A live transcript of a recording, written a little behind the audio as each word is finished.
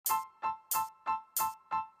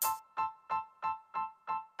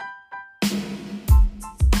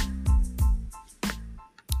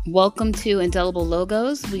Welcome to Indelible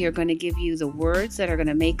Logos. We are going to give you the words that are going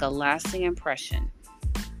to make a lasting impression.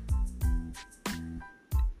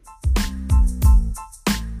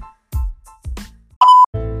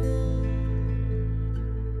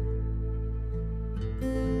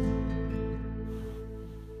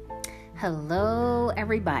 Hello,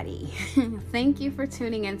 everybody. Thank you for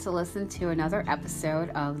tuning in to listen to another episode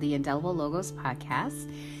of the Indelible Logos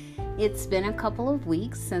podcast. It's been a couple of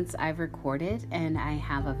weeks since I've recorded, and I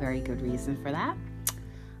have a very good reason for that.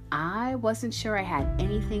 I wasn't sure I had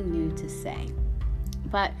anything new to say.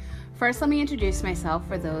 But first, let me introduce myself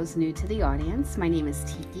for those new to the audience. My name is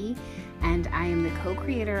Tiki, and I am the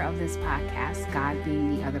co-creator of this podcast, God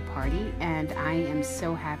being the other party, and I am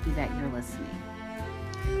so happy that you're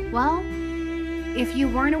listening. Well, if you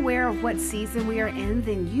weren't aware of what season we are in,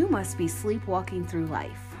 then you must be sleepwalking through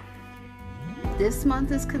life. This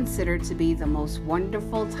month is considered to be the most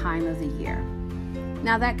wonderful time of the year.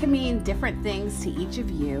 Now, that can mean different things to each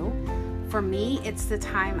of you. For me, it's the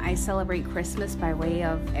time I celebrate Christmas by way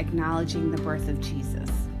of acknowledging the birth of Jesus.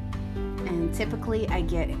 And typically, I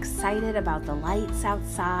get excited about the lights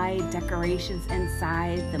outside, decorations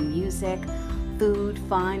inside, the music, food,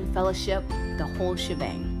 fun, fellowship, the whole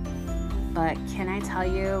shebang. But can I tell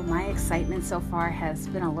you, my excitement so far has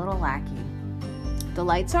been a little lacking. The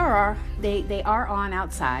lights are on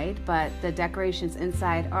outside, but the decorations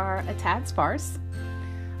inside are a tad sparse.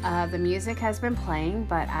 The music has been playing,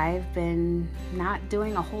 but I've been not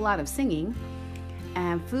doing a whole lot of singing.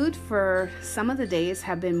 And food for some of the days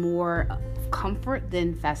have been more comfort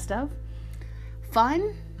than festive.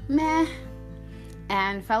 Fun? Meh.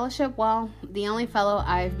 And fellowship, well, the only fellow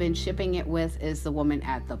I've been shipping it with is the woman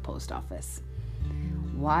at the post office.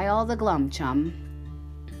 Why all the glum, chum?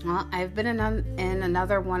 Well, I've been in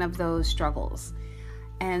another one of those struggles.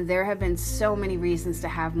 And there have been so many reasons to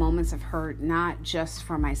have moments of hurt, not just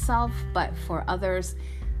for myself, but for others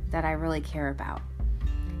that I really care about.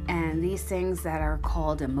 And these things that are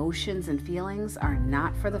called emotions and feelings are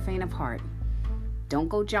not for the faint of heart. Don't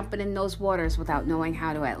go jumping in those waters without knowing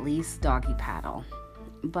how to at least doggy paddle.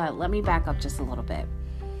 But let me back up just a little bit.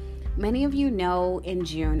 Many of you know in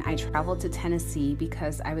June I traveled to Tennessee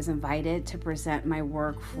because I was invited to present my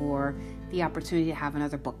work for the opportunity to have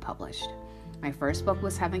another book published. My first book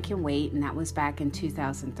was Heaven Can Wait, and that was back in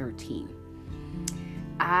 2013.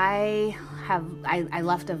 I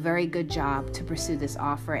left a very good job to pursue this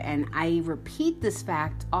offer, and I repeat this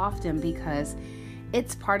fact often because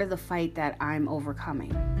it's part of the fight that I'm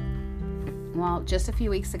overcoming. Well, just a few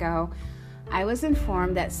weeks ago, I was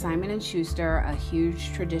informed that Simon & Schuster, a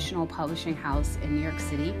huge traditional publishing house in New York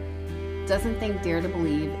City, doesn't think Dare to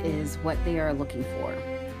Believe is what they are looking for.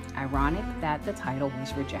 Ironic that the title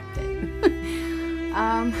was rejected.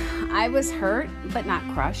 I was hurt, but not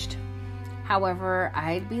crushed. However,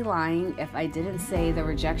 I'd be lying if I didn't say the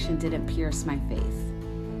rejection didn't pierce my faith.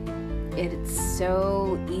 It's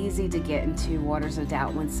so easy to get into waters of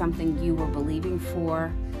doubt when something you were believing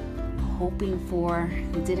for, hoping for,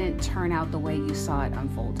 didn't turn out the way you saw it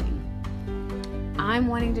unfolding. I'm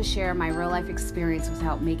wanting to share my real life experience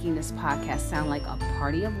without making this podcast sound like a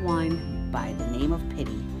party of one by the name of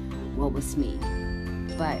pity. What was me?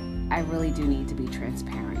 But I really do need to be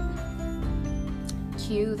transparent.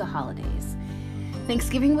 Cue the holidays.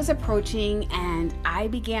 Thanksgiving was approaching, and I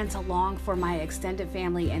began to long for my extended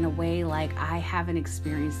family in a way like I haven't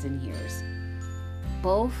experienced in years.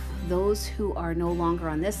 Both those who are no longer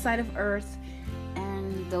on this side of earth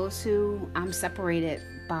and those who I'm separated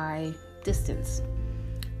by distance.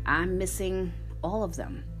 I'm missing all of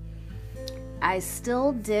them. I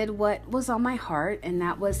still did what was on my heart, and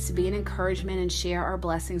that was to be an encouragement and share our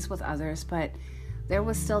blessings with others, but there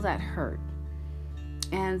was still that hurt.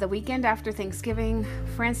 And the weekend after Thanksgiving,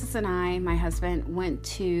 Francis and I, my husband, went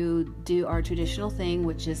to do our traditional thing,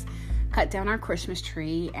 which is cut down our Christmas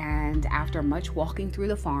tree, and after much walking through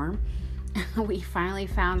the farm, we finally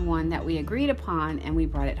found one that we agreed upon, and we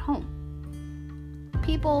brought it home.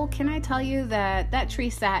 People, can I tell you that tree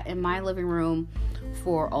sat in my living room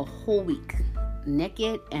for a whole week,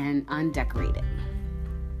 naked and undecorated.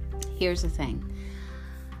 Here's the thing.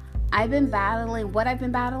 What I've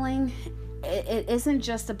been battling, it isn't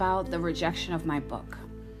just about the rejection of my book.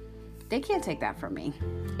 They can't take that from me.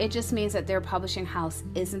 It just means that their publishing house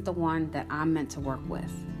isn't the one that I'm meant to work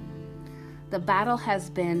with. The battle has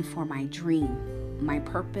been for my dream, my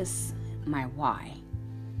purpose, my why.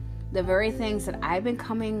 The very things that I've been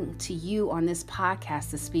coming to you on this podcast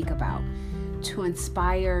to speak about, to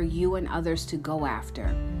inspire you and others to go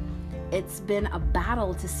after. It's been a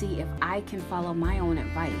battle to see if I can follow my own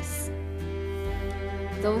advice.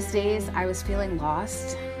 Those days I was feeling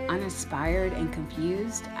lost. uninspired and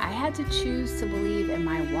confused, I had to choose to believe in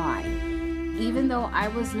my why, even though I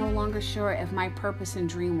was no longer sure if my purpose and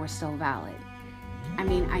dream were still valid. I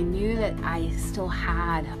mean, I knew that I still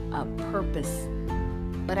had a purpose,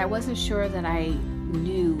 but I wasn't sure that I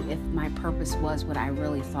knew if my purpose was what I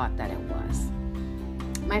really thought that it was.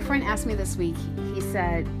 My friend asked me this week, he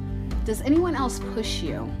said, "Does anyone else push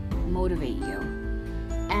you, motivate you?"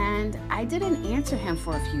 And I didn't answer him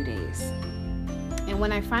for a few days. And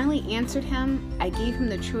when I finally answered him, I gave him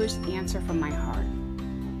the truest answer from my heart: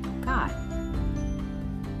 God.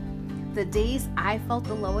 The days I felt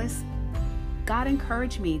the lowest, God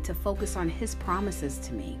encouraged me to focus on His promises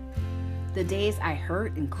to me. The days I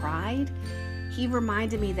hurt and cried, He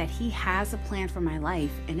reminded me that He has a plan for my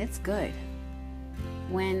life, and it's good.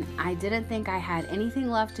 When I didn't think I had anything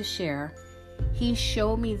left to share, He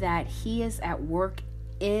showed me that He is at work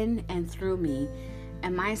in and through me,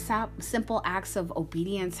 and my simple acts of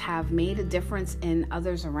obedience have made a difference in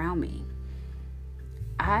others around me.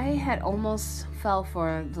 I had almost fell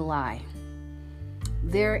for the lie.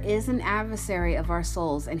 There is an adversary of our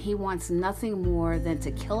souls, and he wants nothing more than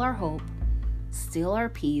to kill our hope, steal our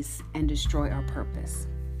peace, and destroy our purpose.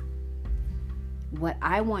 What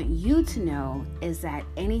I want you to know is that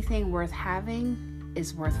anything worth having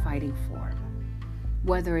is worth fighting for.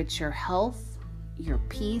 Whether it's your health, your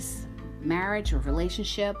peace, marriage or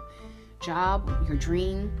relationship, job, your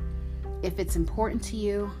dream, if it's important to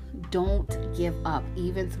you, don't give up,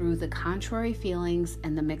 even through the contrary feelings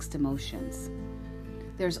and the mixed emotions.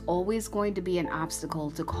 There's always going to be an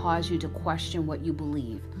obstacle to cause you to question what you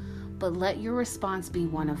believe, but let your response be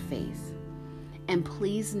one of faith. And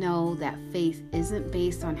please know that faith isn't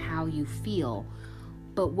based on how you feel,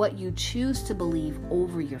 but what you choose to believe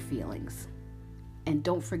over your feelings. And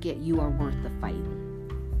don't forget, you are worth the fight.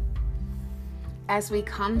 As we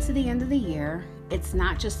come to the end of the year, it's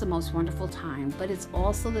not just the most wonderful time, but it's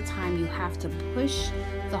also the time you have to push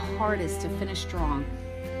the hardest to finish strong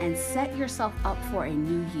and set yourself up for a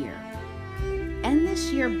new year. End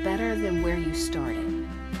this year better than where you started.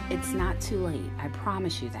 It's not too late, I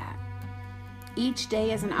promise you that. Each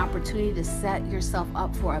day is an opportunity to set yourself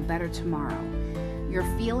up for a better tomorrow. Your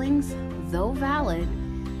feelings, though valid,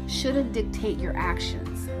 shouldn't dictate your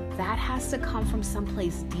actions. That has to come from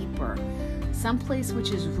someplace deeper, someplace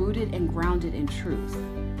which is rooted and grounded in truth.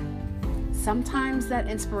 Sometimes that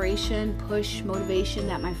inspiration, push, motivation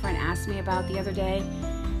that my friend asked me about the other day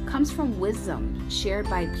comes from wisdom shared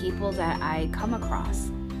by people that I come across.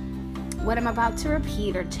 What I'm about to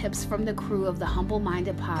repeat are tips from the crew of the Humble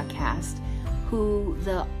Minded podcast, who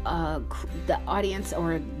the audience,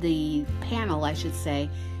 or the panel, I should say,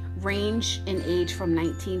 range in age from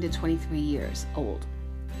 19 to 23 years old.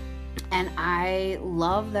 And I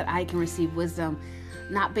love that I can receive wisdom,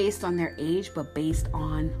 not based on their age, but based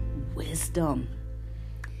on wisdom.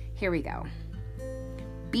 Here we go.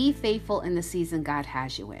 Be faithful in the season God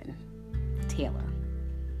has you in. Taylor.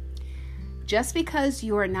 Just because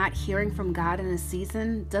you are not hearing from God in a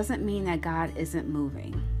season doesn't mean that God isn't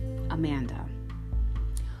moving. Amanda.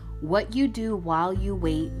 What you do while you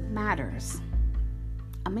wait matters.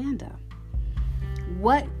 Amanda.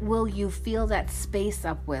 What will you fill that space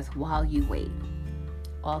up with while you wait?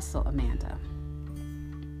 Also Amanda.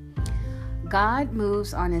 God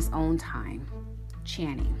moves on His own time.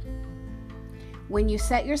 Channing. When you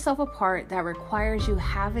set yourself apart, that requires you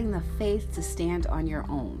having the faith to stand on your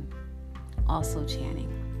own. Also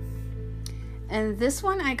Channing. And this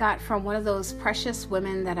one I got from one of those precious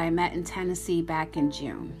women that I met in Tennessee back in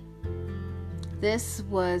June. This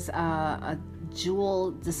was a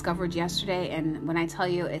jewel discovered yesterday, and when I tell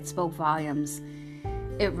you it spoke volumes,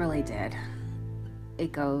 it really did.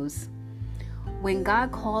 It goes, when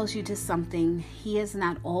God calls you to something, He is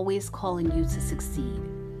not always calling you to succeed.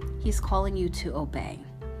 He's calling you to obey.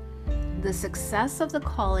 The success of the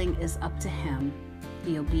calling is up to Him.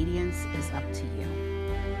 The obedience is up to you.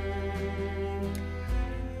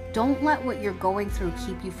 Don't let what you're going through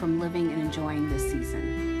keep you from living and enjoying this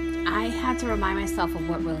season. I had to remind myself of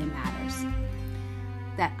what really matters.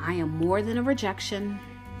 That I am more than a rejection,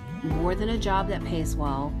 more than a job that pays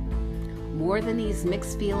well, more than these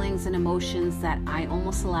mixed feelings and emotions that I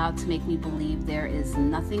almost allowed to make me believe there is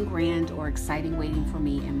nothing grand or exciting waiting for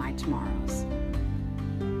me in my tomorrows.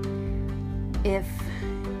 If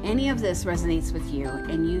any of this resonates with you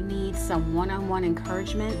and you need some one-on-one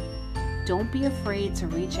encouragement, don't be afraid to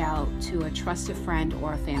reach out to a trusted friend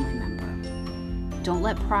or a family member. Don't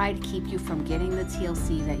let pride keep you from getting the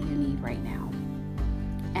TLC that you need right now.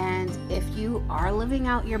 And if you are living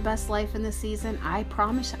out your best life in this season, I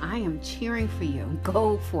promise I am cheering for you.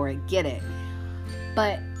 Go for it, get it.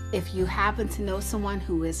 But If you happen to know someone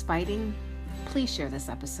who is fighting, please share this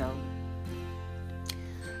episode.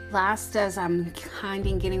 Last, as I'm kind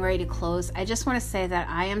of getting ready to close, I just want to say that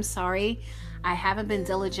I am sorry I haven't been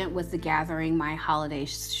diligent with the Gathering My Holiday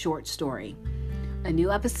short story. A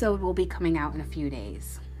new episode will be coming out in a few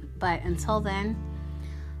days. But until then,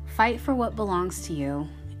 fight for what belongs to you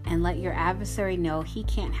and let your adversary know he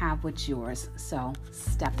can't have what's yours. So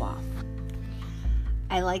step off.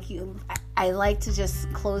 I like to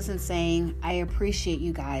just close in saying I appreciate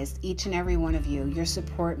you guys, each and every one of you. Your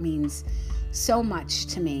support means so much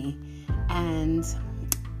to me. And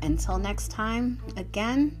until next time,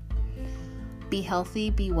 again, be healthy,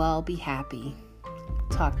 be well, be happy.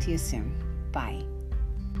 Talk to you soon. Bye.